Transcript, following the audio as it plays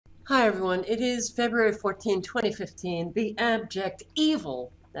Hi everyone, it is February 14, 2015. The abject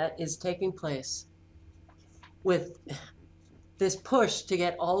evil that is taking place with this push to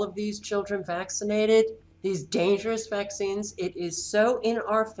get all of these children vaccinated, these dangerous vaccines, it is so in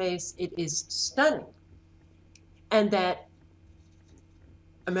our face, it is stunning. And that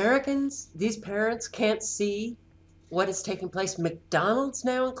Americans, these parents, can't see what is taking place. McDonald's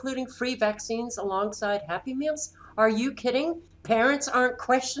now including free vaccines alongside Happy Meals? Are you kidding? Parents aren't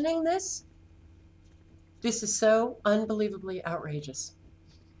questioning this? This is so unbelievably outrageous.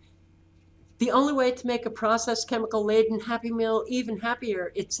 The only way to make a processed chemical-laden Happy Meal even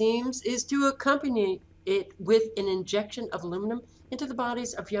happier, it seems, is to accompany it with an injection of aluminum into the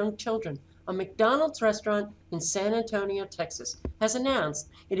bodies of young children. A McDonald's restaurant in San Antonio, Texas, has announced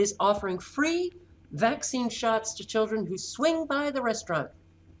it is offering free vaccine shots to children who swing by the restaurant.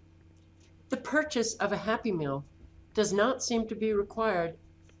 The purchase of a Happy Meal does not seem to be required,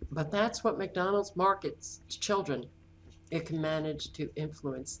 but that's what McDonald's markets to children. It can manage to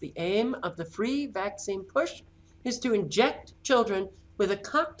influence. The aim of the free vaccine push is to inject children with a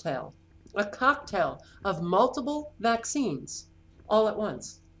cocktail of multiple vaccines all at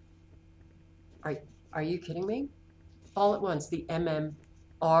once. Are you kidding me? All at once. The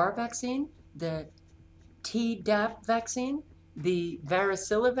MMR vaccine, the Tdap vaccine, the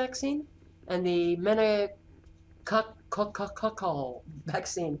varicella vaccine, and the meningococcal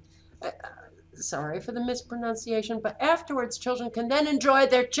vaccine. Sorry for the mispronunciation, but afterwards children can then enjoy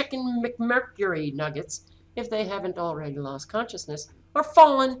their chicken McMurcury nuggets if they haven't already lost consciousness or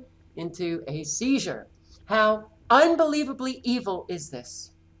fallen into a seizure. How unbelievably evil is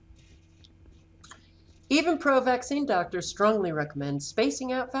this? Even pro-vaccine doctors strongly recommend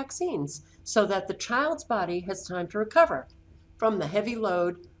spacing out vaccines so that the child's body has time to recover from the heavy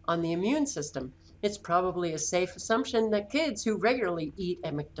load on the immune system. It's probably a safe assumption that kids who regularly eat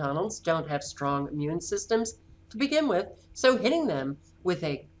at McDonald's don't have strong immune systems to begin with, so hitting them with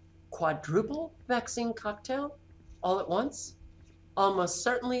a quadruple vaccine cocktail all at once almost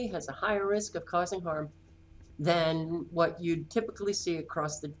certainly has a higher risk of causing harm than what you'd typically see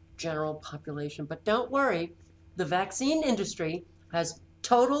across the general population. But don't worry, the vaccine industry has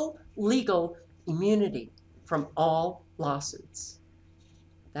total legal immunity from all lawsuits.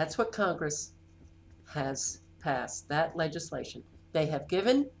 That's what Congress has passed, that legislation. They have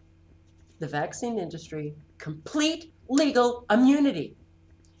given the vaccine industry complete legal immunity.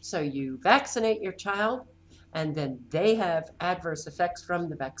 So you vaccinate your child, and then they have adverse effects from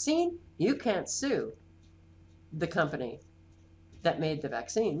the vaccine. You can't sue the company that made the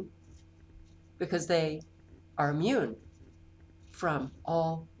vaccine because they are immune from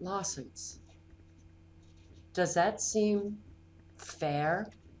all lawsuits. Does that seem fair?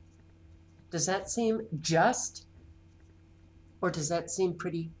 Does that seem just? Or does that seem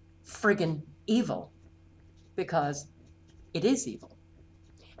pretty friggin' evil? Because it is evil.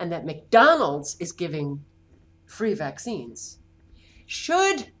 And that McDonald's is giving free vaccines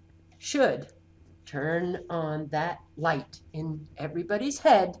should turn on that light in everybody's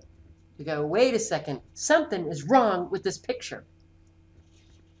head to go, wait a second, something is wrong with this picture.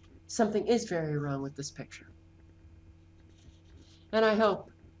 Something is very wrong with this picture. And I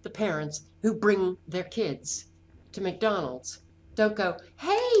hope the parents who bring their kids to McDonald's don't go,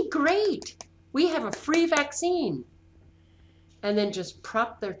 hey, great, we have a free vaccine, and then just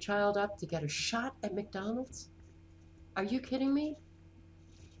prop their child up to get a shot at McDonald's. Are you kidding me?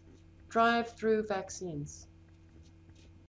 Drive-through vaccines.